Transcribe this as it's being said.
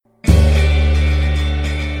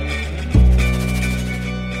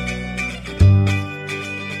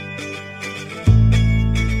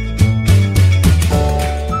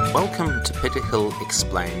Peter Hill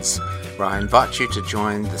Explains, where I invite you to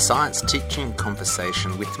join the science teaching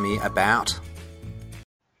conversation with me about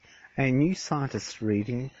a New Scientist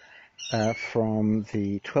reading from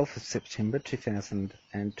the 12th of September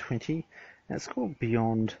 2020. And it's called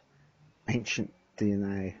Beyond Ancient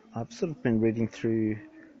DNA. I've sort of been reading through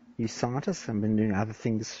New Scientist and been doing other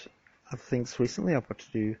things recently. I've got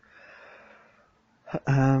to do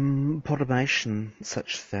Podimation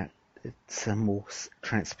such that it's a more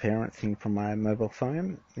transparent thing from my mobile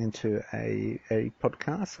phone into a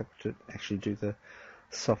podcast. I've got to actually do the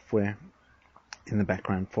software in the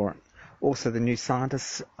background for it. Also, the New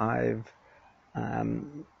Scientists, I've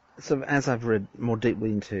as I've read more deeply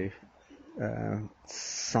into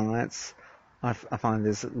science, I find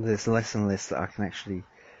there's less and less that I can actually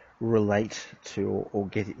relate to or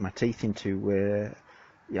get my teeth into. Where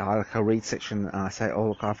I read section and I say, oh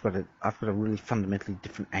look, I've got a really fundamentally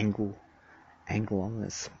different angle on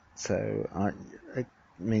this. So it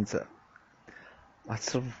means that I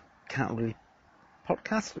sort of can't really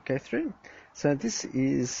podcast or go through. So this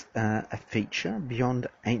is a feature, Beyond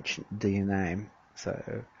Ancient DNA.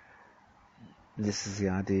 So this is the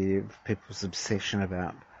idea of people's obsession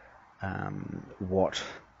about what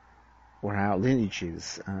our lineage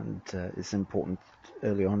is, and it's important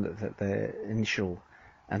early on that their initial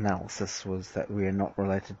analysis was that we are not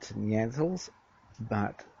related to Neanderthals,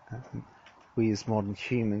 but we as modern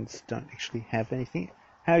humans don't actually have anything.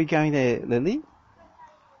 How are you going there, Lily?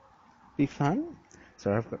 Be fun?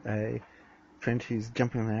 So I've got a friend who's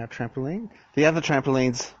jumping on our trampoline. The other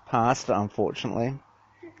trampoline's passed, unfortunately.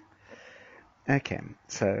 Okay,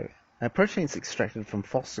 so proteins extracted from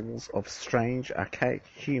fossils of strange, archaic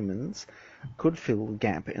humans could fill the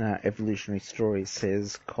gap in our evolutionary story,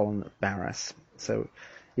 says Colin Barras. So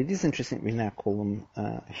it is interesting that we now call them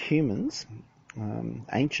humans,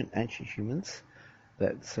 ancient humans.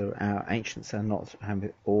 So our ancients are not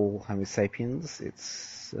all Homo sapiens.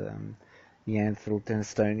 It's Neanderthal,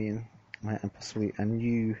 Denisovanian, and possibly a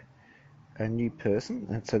new person.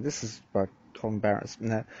 And so this is by Colin Barras.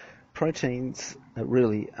 Now, proteins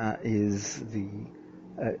really is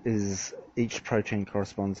each protein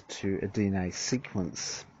corresponds to a DNA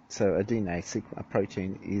sequence. So a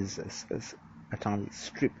protein is a tiny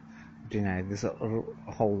strip of DNA. There's a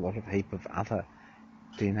whole lot of heap of other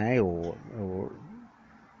DNA, or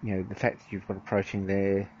the fact that you've got a protein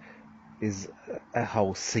there is a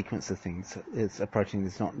whole sequence of things. It's a protein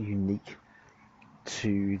that's not unique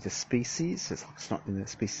to the species. It's not in the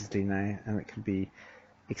species DNA, and it can be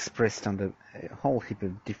expressed under a whole heap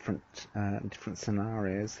of different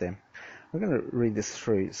scenarios there. I'm going to read this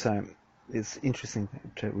through. So it's interesting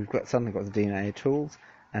that we've suddenly got the DNA tools,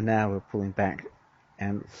 and now we're pulling back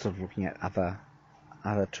and sort of looking at other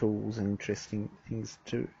tools and interesting things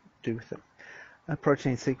to do with it.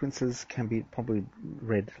 Protein sequences can be probably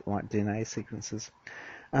read like DNA sequences.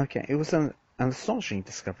 Okay, it was an astonishing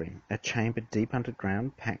discovery. A chamber deep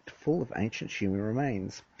underground packed full of ancient human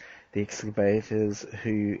remains. The excavators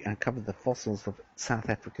who uncovered the fossils of South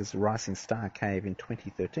Africa's Rising Star Cave in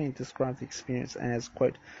 2013 described the experience as,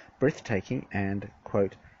 quote, breathtaking and,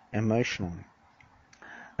 quote, emotional.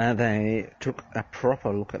 They took a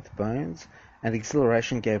proper look at the bones, and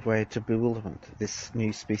exhilaration gave way to bewilderment. This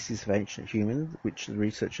new species of ancient human, which the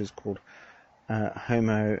researchers called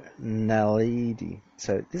Homo naledi.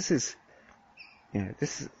 So this is,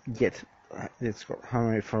 it's got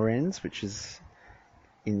Homo forense, which is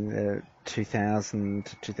in 2000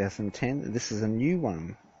 to 2010. This is a new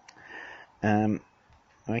one.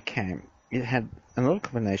 Okay. It had another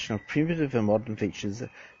combination of primitive and modern features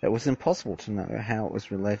that was impossible to know how it was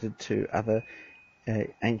related to other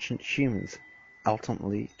ancient humans,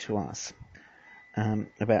 ultimately to us.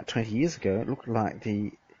 About 20 years ago, it looked like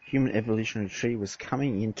the human evolutionary tree was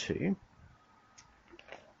coming into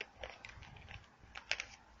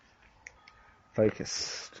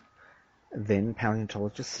focus. Then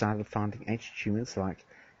paleontologists started finding ancient humans like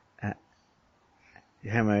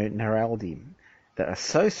Homo naledi that are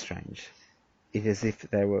so strange it is as if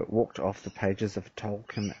they were walked off the pages of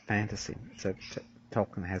Tolkien fantasy. So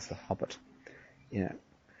Tolkien has The Hobbit.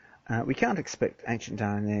 We can't expect ancient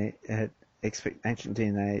DNA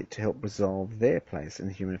to help resolve their place in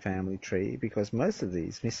the human family tree, because most of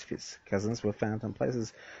these misfits cousins were found in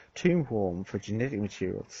places too warm for genetic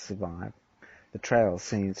material to survive. The trail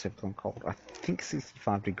seems to have gone cold. I think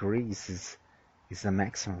 65 degrees is the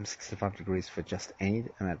maximum. 65 degrees for just any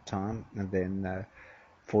amount of time, and then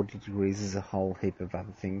 40 degrees is a whole heap of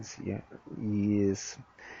other things. Years.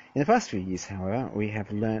 In the past few years, however, we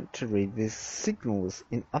have learnt to read these signals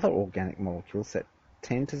in other organic molecules that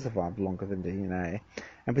tend to survive longer than DNA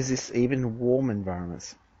and persist even in warm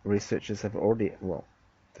environments. researchers have already, well,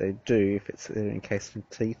 they do if they're encased in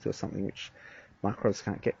teeth or something which microbes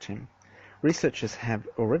can't get to. Researchers have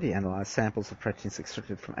already analysed samples of proteins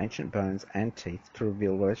extracted from ancient bones and teeth to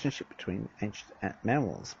reveal the relationship between ancient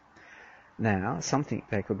mammals. Now, some think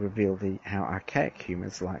they could reveal how archaic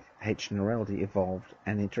humans like H. noreldi evolved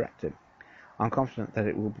and interacted. I'm confident that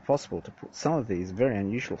it will be possible to put some of these very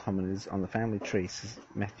unusual hominids on the family tree, says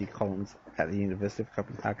Matthew Collins at the University of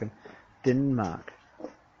Copenhagen, Denmark.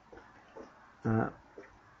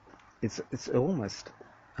 It's almost,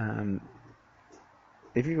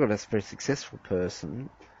 if you've got a very successful person,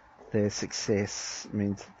 their success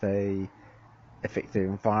means that they affect their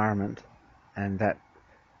environment, and that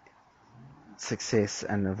success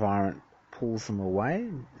and environment pulls them away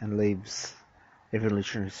and leaves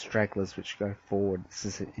evolutionary stragglers which go forward. This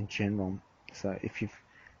is in general. So if you're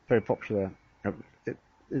very popular,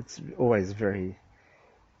 it's always very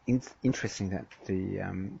interesting that the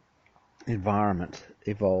environment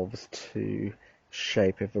evolves to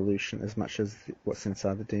shape evolution as much as what's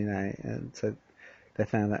inside the DNA. And so they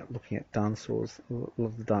found that looking at dinosaurs, a lot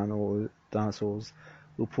of the dinosaurs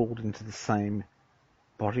were pulled into the same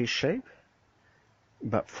body shape,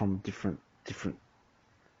 but from different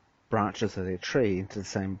branches of their tree into the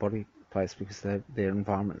same body place, because their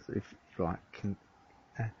environment, if you like,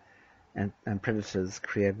 and predators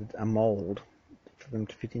created a mould for them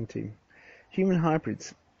to fit into. Human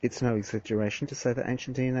hybrids. It's no exaggeration to say that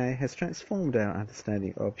ancient DNA has transformed our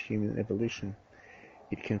understanding of human evolution.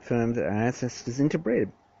 It confirmed that our ancestors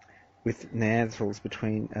interbred with Neanderthals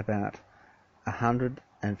between about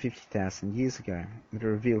 150,000 years ago. It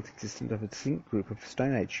revealed the existence of a distinct group of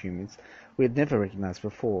Stone Age humans we had never recognized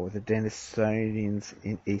before, the Denisonians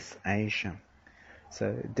in East Asia.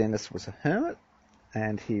 So Denis was a hermit,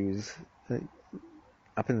 and he was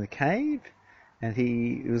up in the cave, and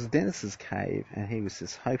it was Denis's cave, and he was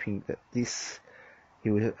just hoping that he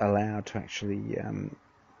was allowed to actually,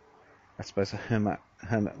 I suppose a hermit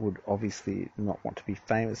would obviously not want to be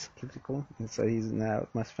famous, political, and so he's now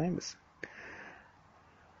most famous.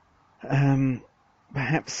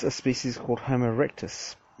 Perhaps a species called Homo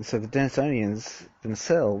erectus. And so the Denisonians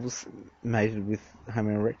themselves mated with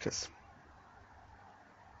Homo erectus.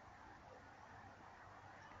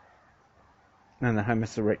 And the Homo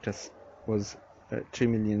erectus was 2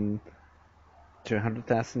 million to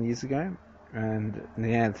 100,000 years ago, and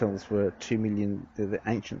Neanderthals were 2 million, the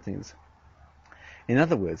ancient things. In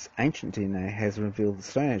other words, ancient DNA has revealed the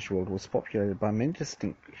Stone Age world was populated by many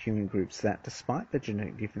distinct human groups that, despite their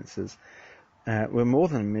genetic differences, were more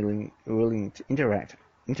than willing to interact,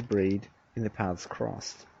 interbreed in the paths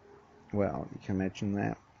crossed. Well, you can imagine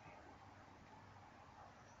that.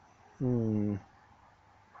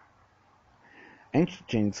 Ancient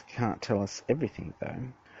genes can't tell us everything,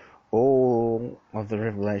 though. All of the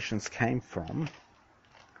revelations came from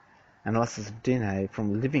analysis of DNA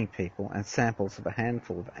from living people and samples of a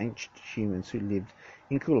handful of ancient humans who lived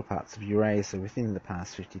in cooler parts of Eurasia within the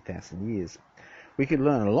past 50,000 years. We could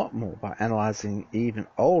learn a lot more by analysing even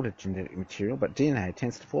older genetic material, but DNA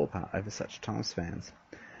tends to fall apart over such time spans.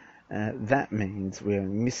 That means we are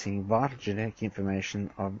missing vital genetic information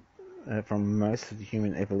from most of the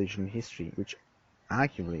human evolution history, which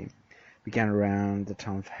arguably began around the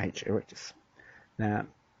time of H. erectus. Now,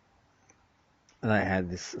 they had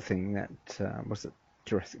this thing that, was it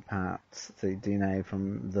Jurassic Park, the DNA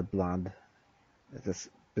from the blood. It's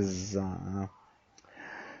bizarre.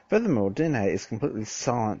 Furthermore, DNA is completely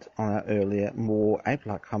silent on our earlier, more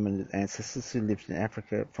ape-like hominid ancestors who lived in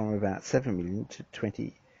Africa from about 7 million to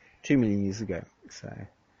 22 million years ago. So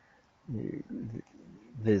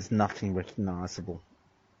there's nothing recognisable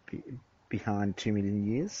behind 2 million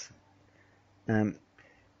years.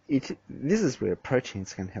 This is where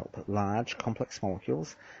proteins can help. Large, complex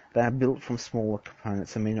molecules, they are built from smaller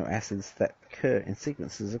components, amino acids that occur in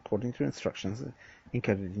sequences according to instructions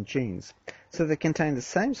encoded in genes. So they contain the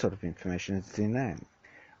same sort of information as DNA.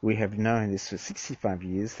 We have known this for 65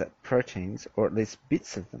 years that proteins, or at least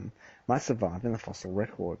bits of them, might survive in the fossil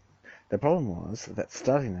record. The problem was that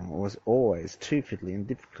studying them was always too fiddly and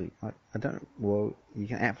difficult. You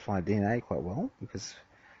can amplify DNA quite well, because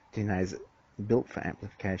DNA is built for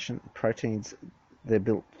amplification. Proteins, they're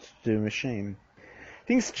built to do a machine.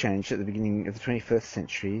 Things changed at the beginning of the 21st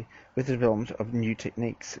century with the development of new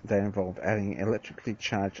techniques that involved adding electrically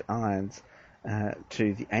charged ions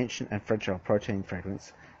to the ancient and fragile protein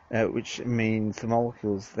fragments, which means the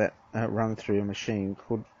molecules that run through a machine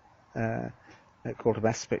called a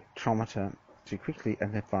mass spectrometer to quickly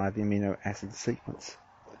identify the amino acid sequence.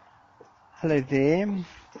 Hello there.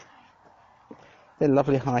 They're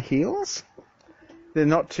lovely high heels. They're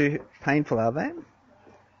not too painful, are they?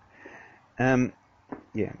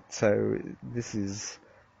 Yeah, so this is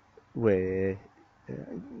where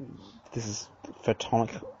this is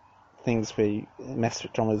photonic things where mass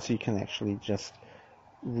spectrometers, you can actually just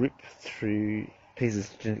rip through pieces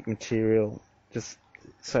of genetic material.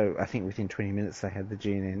 So I think within 20 minutes they had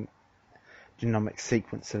the genomic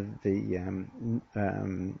sequence of the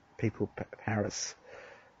people, Paris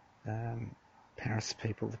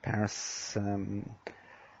people, the Paris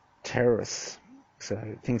terrorists.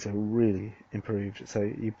 So things are really improved. So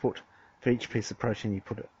you put, for each piece of protein, you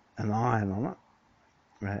put an ion on it,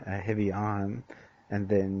 a heavy ion, and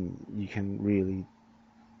then you can really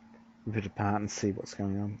rip it apart and see what's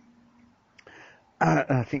going on.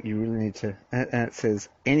 I think you really need to, and it says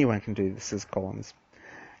anyone can do this, says Collins,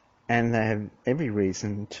 and they have every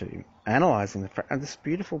reason to, analysing this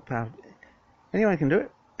beautiful part, anyone can do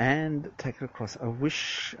it, and take it across. I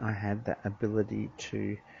wish I had that ability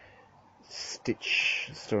to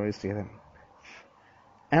stitch stories together.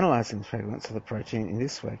 Analysing the fragments of the protein in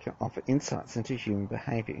this way can offer insights into human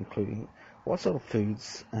behaviour, including what sort of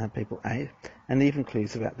foods people ate, and even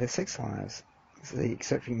clues about their sex lives. The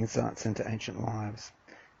extracting insights into ancient lives,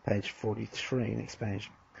 page 43, next page.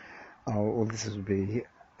 Well, this would be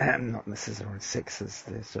not necessarily sexes,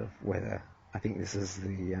 the sort of whether. I think this is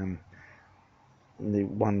the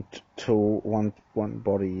one tool, one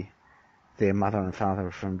body. Their mother and father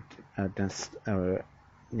are from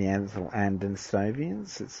Neanderthal and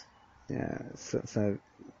Denisovians. So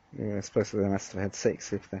I suppose they must have had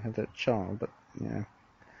sex if they had a child, but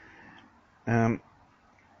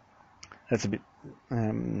that's a bit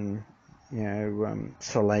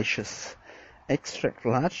salacious. Extract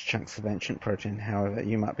large chunks of ancient protein, however,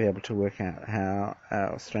 you might be able to work out how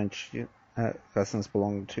our strange cousins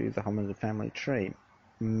belong to the hominid family tree.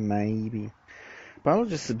 Maybe.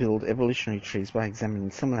 Biologists build evolutionary trees by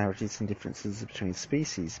examining similarities and differences between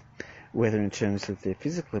species, whether in terms of their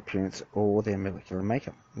physical appearance or their molecular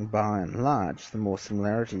makeup. By and large, the more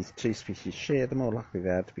similarities two species share, the more likely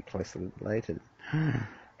they are to be closely related.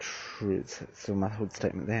 True, it's a motherhood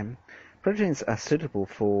statement there. Proteins are suitable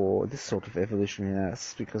for this sort of evolutionary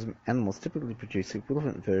analysis because animals typically produce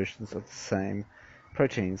equivalent versions of the same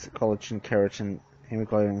proteins, collagen, keratin,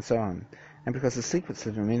 hemoglobin, and so on, and because the sequence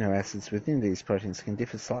of amino acids within these proteins can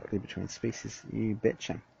differ slightly between species. You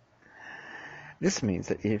betcha. This means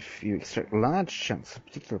that if you extract large chunks of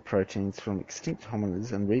particular proteins from extinct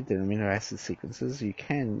hominids and read their amino acid sequences, you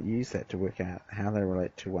can use that to work out how they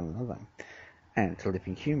relate to one another. And to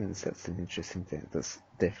living humans, that's an interesting thing. That's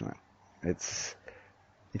definite. It's,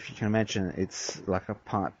 if you can imagine, it's like a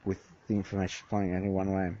pipe with the information flowing only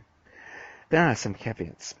one way. There are some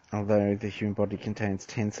caveats. Although the human body contains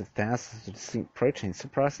tens of thousands of distinct proteins,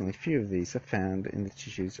 surprisingly few of these are found in the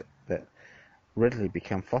tissues that readily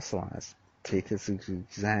become fossilized. Teeth is an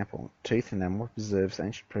example. Tooth enamel preserves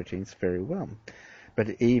ancient proteins very well.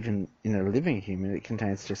 But even in a living human, it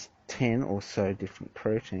contains just 10 or so different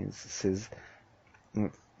proteins, says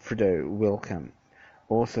Frido Welcome,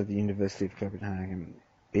 also the University of Copenhagen.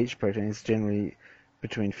 Each protein is generally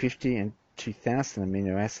between 50 and 2,000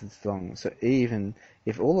 amino acids long, so even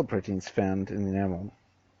if all the proteins found in the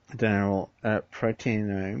general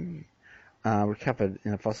proteinome are recovered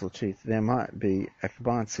in a fossil tooth, there might be a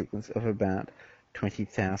combined sequence of about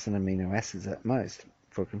 20,000 amino acids at most.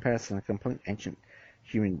 For comparison, a complete ancient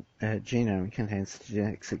human genome contains a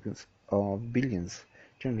genetic sequence of billions,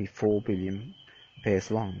 generally 4 billion pairs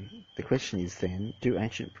long. The question is then, do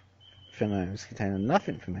ancient phenomes contain enough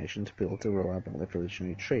information to build a reliable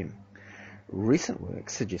evolutionary tree? Recent work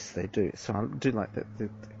suggests they do. So I do like that, the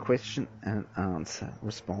question and answer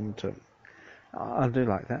respond to it. I do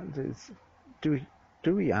like that. Do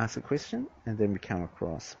we ask a question and then we come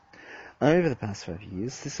across? Over the past 5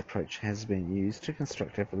 years, this approach has been used to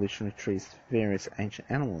construct evolutionary trees for various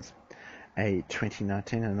ancient animals. A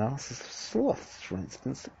 2019 analysis of sloths, for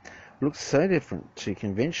instance, looks so different to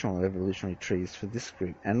conventional evolutionary trees for this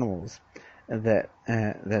group of animals that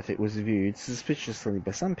it was viewed suspiciously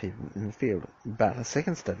by some people in the field. But a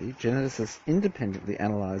second study, geneticists independently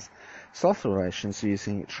analysed sloth relations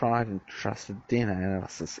using tried and trusted DNA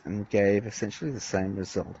analysis and gave essentially the same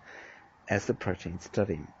result as the protein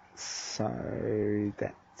study. So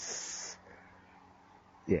that's,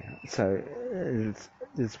 so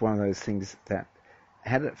it's one of those things that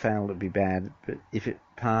had it failed, it'd be bad, but if it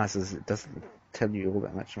passes, it doesn't tell you all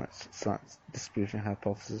that much about science disproving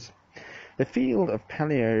hypothesis. The field of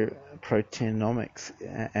paleoproteinomics,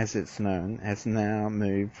 as it's known, has now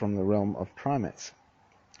moved from the realm of primates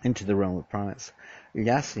into the realm of primates.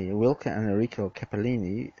 Yassi, Wilke, and Enrico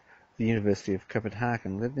Capellini, the University of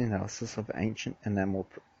Copenhagen, led the analysis of ancient enamel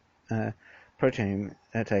proteome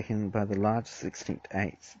taken by the largest extinct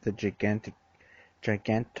apes, the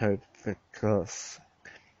Gigantopithecus.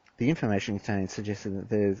 The information contained suggested that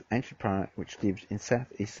there's ancient primate which lived in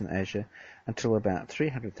southeastern Asia until about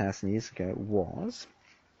 300,000 years ago was...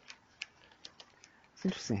 It's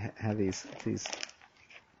interesting how these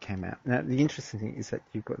came out. Now, the interesting thing is that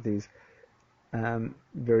you've got these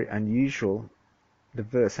very unusual,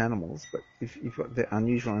 diverse animals, but if you've got the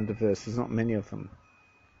unusual and diverse, there's not many of them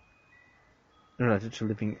related to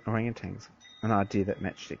living orangutans, an idea that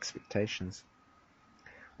matched expectations.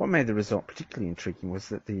 What made the result particularly intriguing was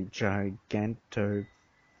that the Gigantopithecus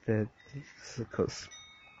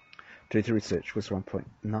due to research was 1.9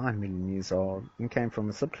 million years old and came from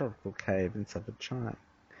a subtropical cave in southern China.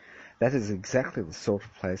 That is exactly the sort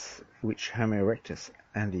of place which Homo erectus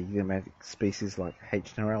and the enigmatic species like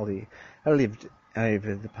H. naraldi have lived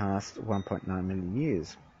over the past 1.9 million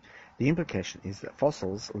years. The implication is that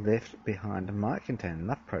fossils left behind might contain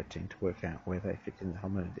enough protein to work out where they fit in the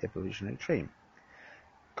hominid evolutionary tree.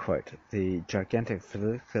 Quote, the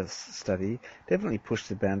Gigantopithecus study definitely pushed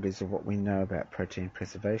the boundaries of what we know about protein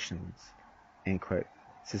preservation, end quote,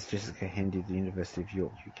 says Jessica Hendy of the University of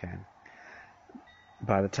York, UK.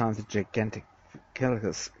 By the time the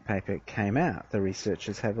Gigantopithecus paper came out, the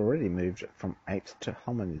researchers had already moved from apes to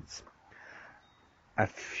hominids. A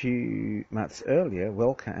few months earlier,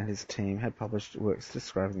 Welker and his team had published works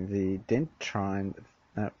describing the dendrine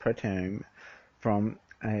proteome from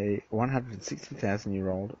a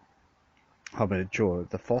 160,000-year-old hominid jaw.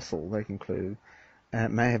 The fossil, they conclude,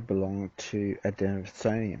 may have belonged to a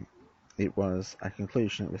Denisovanian. It was a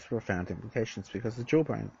conclusion with profound implications because the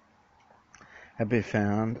jawbone had been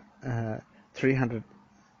found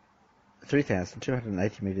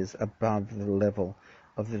 3,280 metres above the level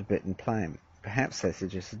of the Tibetan plain. Perhaps, they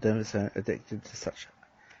suggested, Denisovans addicted to such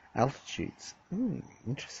altitudes.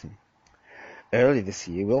 Interesting. Early this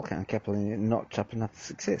year, Welker and Capellini notched up another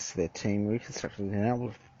success. Their team reconstructed an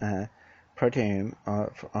animal proteome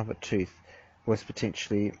of a tooth was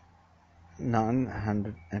potentially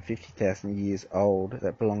 950,000 years old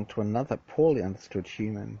that belonged to another poorly understood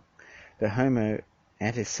human. The Homo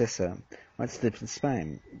antecessor once lived in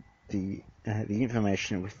Spain. The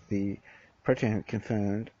information with the proteome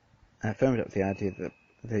firmed up the idea that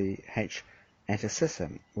the H.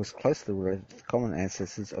 antecessor was closely related to the common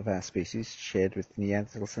ancestors of our species shared with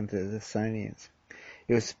Neanderthals and Denisovans.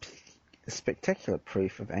 It was spectacular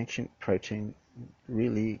proof of ancient protein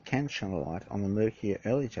really can shine a light on the murkier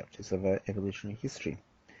early chapters of our evolutionary history.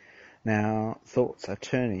 Now, thoughts are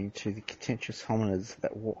turning to the contentious hominids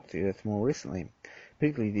that walked the earth more recently,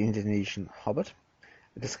 particularly the Indonesian hobbit,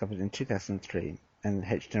 discovered in 2003, and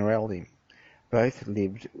H. naraldi. Both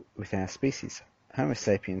lived with our species. Homo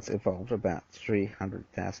sapiens evolved about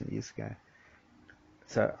 300,000 years ago.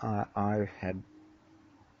 So I had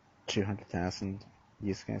 200,000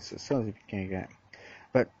 years ago, so it's only going to go.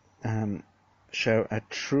 But show a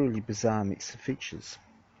truly bizarre mix of features.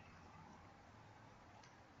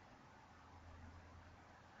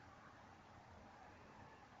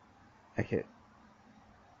 Okay.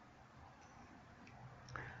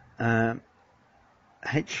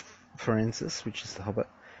 H. forensis, which is the hobbit,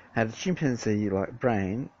 had a chimpanzee-like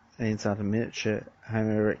brain inside a miniature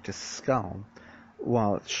Homo erectus skull,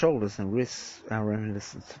 while its shoulders and wrists are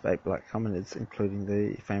reminiscent of ape-like hominids, including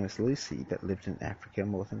the famous Lucy that lived in Africa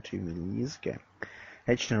more than 2 million years ago.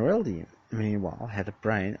 H. naraldi, meanwhile, had a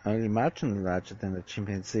brain only marginally larger than the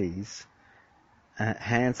chimpanzee's,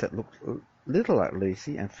 hands that looked little like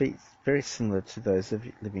Lucy, and feet very similar to those of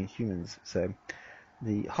living humans. So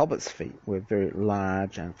the hobbit's feet were very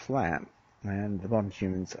large and flat, and the modern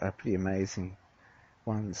humans are pretty amazing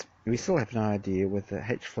ones. We still have no idea whether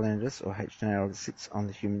H. flalandus or H. naraldi sits on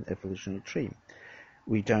the human evolutionary tree.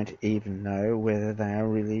 We don't even know whether they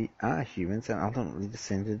really are humans and ultimately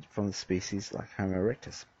descended from the species like Homo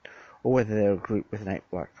erectus, or whether they're a group with an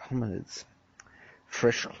ape-like hominids.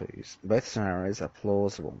 Fresh clues. Both scenarios are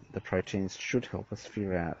plausible. The proteins should help us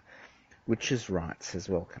figure out which is right, says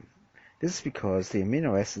Welker. This is because the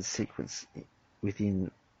amino acid sequence within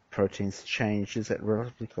proteins changes at a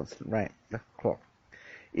relatively constant rate, like a clock.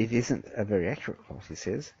 It isn't a very accurate clock, he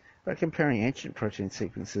says, but comparing ancient protein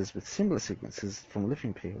sequences with similar sequences from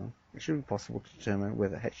living people, it should be possible to determine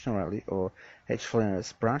whether H. naraldi or H.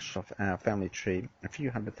 flalandus branched off our family tree a few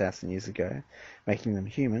 100,000 years ago, making them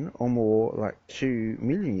human, or more like 2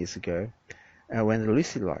 million years ago, when the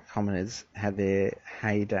Lucy-like hominids had their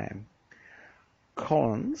heyday.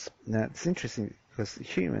 Collins, now it's interesting because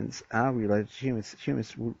humans are related to humans.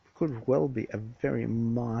 Humans could well be a very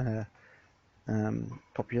minor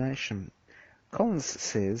population. Collins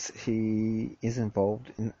says he is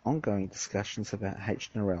involved in ongoing discussions about H.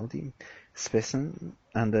 neuraldi specimen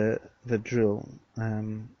under the drill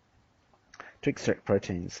to extract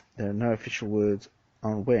proteins. There are no official words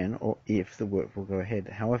on when or if the work will go ahead.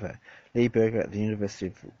 However, Lee Berger at the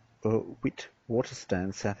University of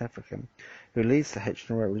Witwatersrand, South Africa, who leads the H.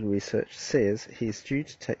 neuraldi research, says he is due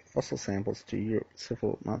to take fossil samples to Europe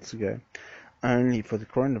several months ago, only for the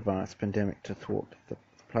coronavirus pandemic to thwart the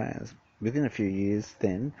plans. Within a few years,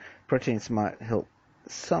 then, proteins might help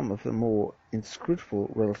some of the more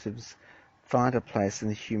inscrutable relatives find a place in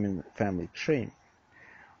the human family tree.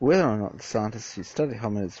 Whether or not the scientists who study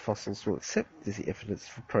hominids fossils will accept this evidence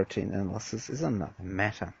for protein analysis is another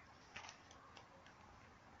matter.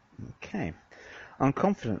 Okay. I'm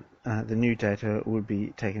confident the new data will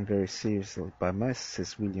be taken very seriously by most,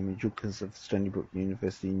 says William Jukins of Stony Brook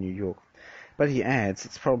University in New York. But he adds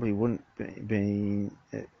it probably wouldn't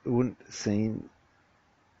seem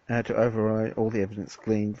to override all the evidence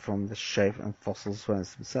gleaned from the shape and fossil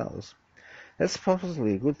bones themselves. That's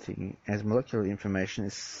possibly a good thing, as molecular information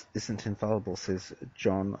isn't infallible, says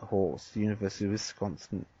John Horst, University of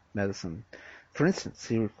Wisconsin-Madison. For instance,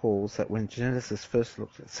 he recalls that when geneticists first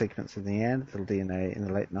looked at segments of Neanderthal DNA in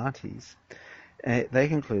the late 90s, they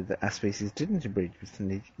concluded that our species didn't breed with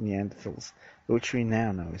the Neanderthals, which we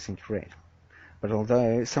now know is incorrect. But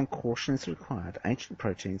although some caution is required, ancient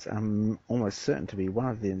proteins are almost certain to be one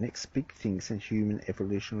of the next big things in human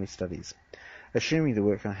evolutionary studies. Assuming the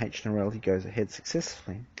work on H. neuraldi goes ahead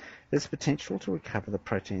successfully, there's potential to recover the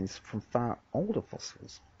proteins from far older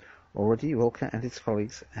fossils. Already, Welker and his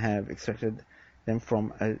colleagues have extracted them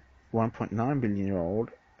from a 1.9 billion-year-old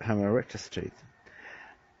Homo erectus tooth.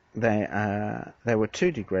 They were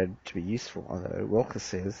too degraded to be useful, although Welker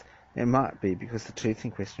says it might be because the tooth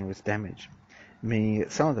in question was damaged, meaning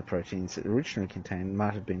that some of the proteins it originally contained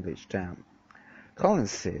might have been bleached down.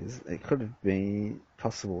 Collins says it could have been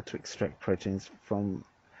possible to extract proteins from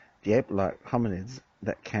the ape-like hominids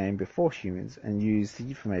that came before humans and use the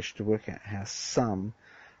information to work out how some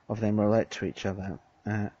of them relate to each other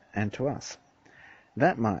and to us.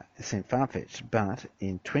 That might seem far-fetched, but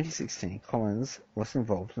in 2016, Collins was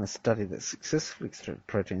involved in a study that successfully extracted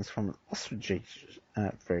proteins from ostrich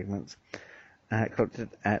fragments collected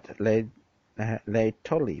at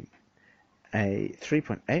Laetoli, a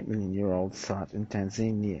 3.8 million-year-old site in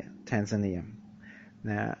Tanzania.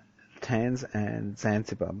 Now, Tanz and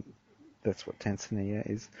Zanzibar, that's what Tanzania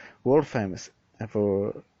is, world famous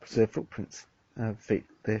for preserved footprints of feet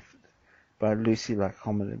left by Lucy-like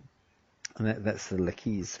hominid. And that's the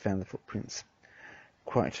Lakis found the footprints.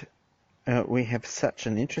 Quote, we have such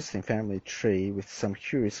an interesting family tree with some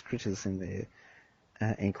curious critters in there,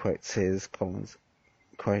 end quote, says Collins,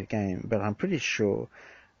 quote again, but I'm pretty sure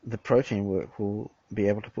the protein work will be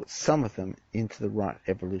able to put some of them into the right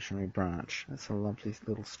evolutionary branch. That's a lovely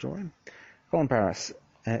little story. Colin Barras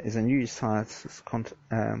is a new science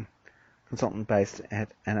consultant based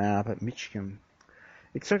at Ann Arbor, Michigan.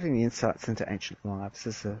 Extracting the insights into ancient lives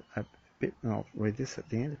is a bit, and I'll read this at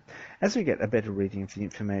the end. As we get a better reading of the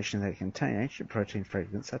information they contain, ancient protein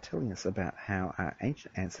fragments are telling us about how our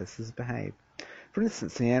ancient ancestors behaved. For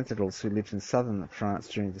instance, Neanderthals who lived in southern France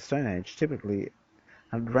during the Stone Age typically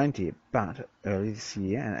hunted reindeer, but early this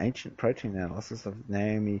year, an ancient protein analysis of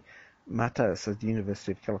Naomi Matas of the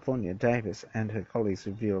University of California, Davis, and her colleagues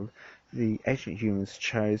revealed the ancient humans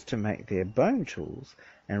chose to make their bone tools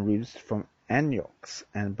and ribs from anyoks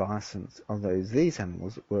and bisons, although these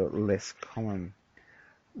animals were less common.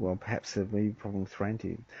 Well, perhaps there may be a problem with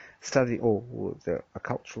reindeer. Study, or a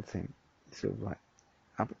cultural thing, sort of like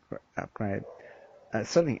upgrade.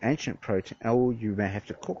 Studying ancient protein, you may have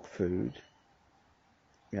to cook food.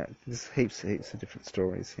 Yeah, there's heaps of different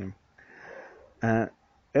stories here.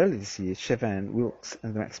 Early this year, Siobhan Wilks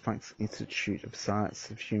at the Max Planck Institute of Science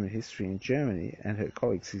of Human History in Germany and her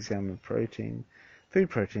colleagues examined food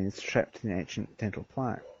proteins trapped in the ancient dental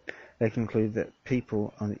plaque. They concluded that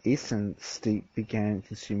people on the eastern steppe began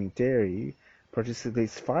consuming dairy produce at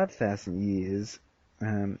least 5,000 years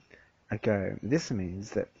ago. This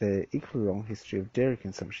means that there is equally long history of dairy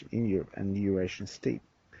consumption in Europe and the Eurasian steppe.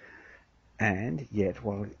 And yet,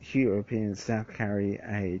 while Europeans now carry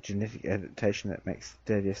a genetic adaptation that makes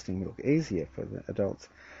digesting milk easier for the adults,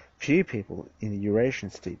 few people in the Eurasian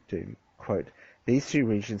steppe do. Quote, these two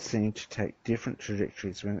regions seem to take different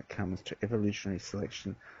trajectories when it comes to evolutionary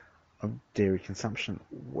selection of dairy consumption.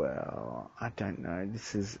 Well, I don't know.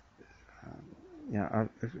 This is,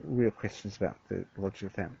 real questions about the logic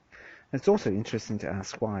of that. It's also interesting to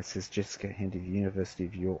ask why, says Jessica Hendy of the University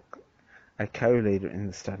of York, a co-leader in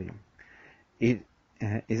the study. It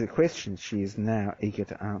is a question she is now eager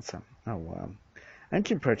to answer. Oh, wow.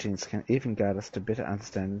 Ancient proteins can even guide us to better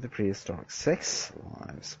understand the prehistoric sex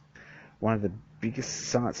lives. One of the biggest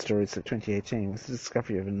science stories of 2018 was the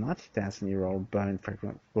discovery of a 90,000-year-old bone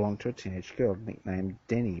fragment that belonged to a teenage girl nicknamed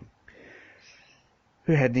Denny,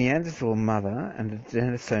 who had a Neanderthal mother and a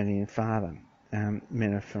Denisonian father.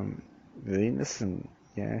 Men are from Venus, and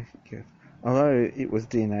although it was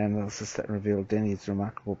DNA analysis that revealed Denny's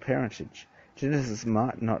remarkable parentage, geneticists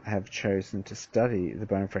might not have chosen to study the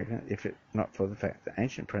bone fragment if it not for the fact that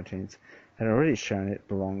ancient proteins had already shown it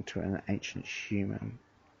belonged to an ancient human.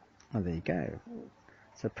 Oh, there you go.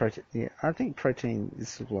 So protein, I think protein is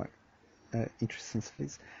sort of like interesting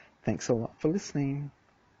studies. Thanks a lot for listening.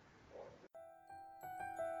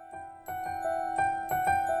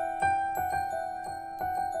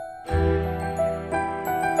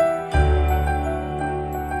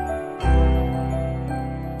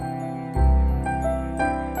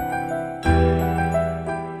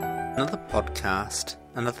 Another podcast,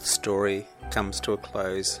 another story comes to a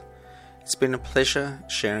close. It's been a pleasure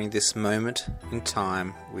sharing this moment in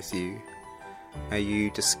time with you. May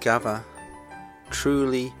you discover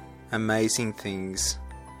truly amazing things,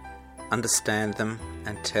 understand them,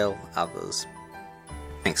 and tell others.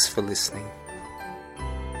 Thanks for listening.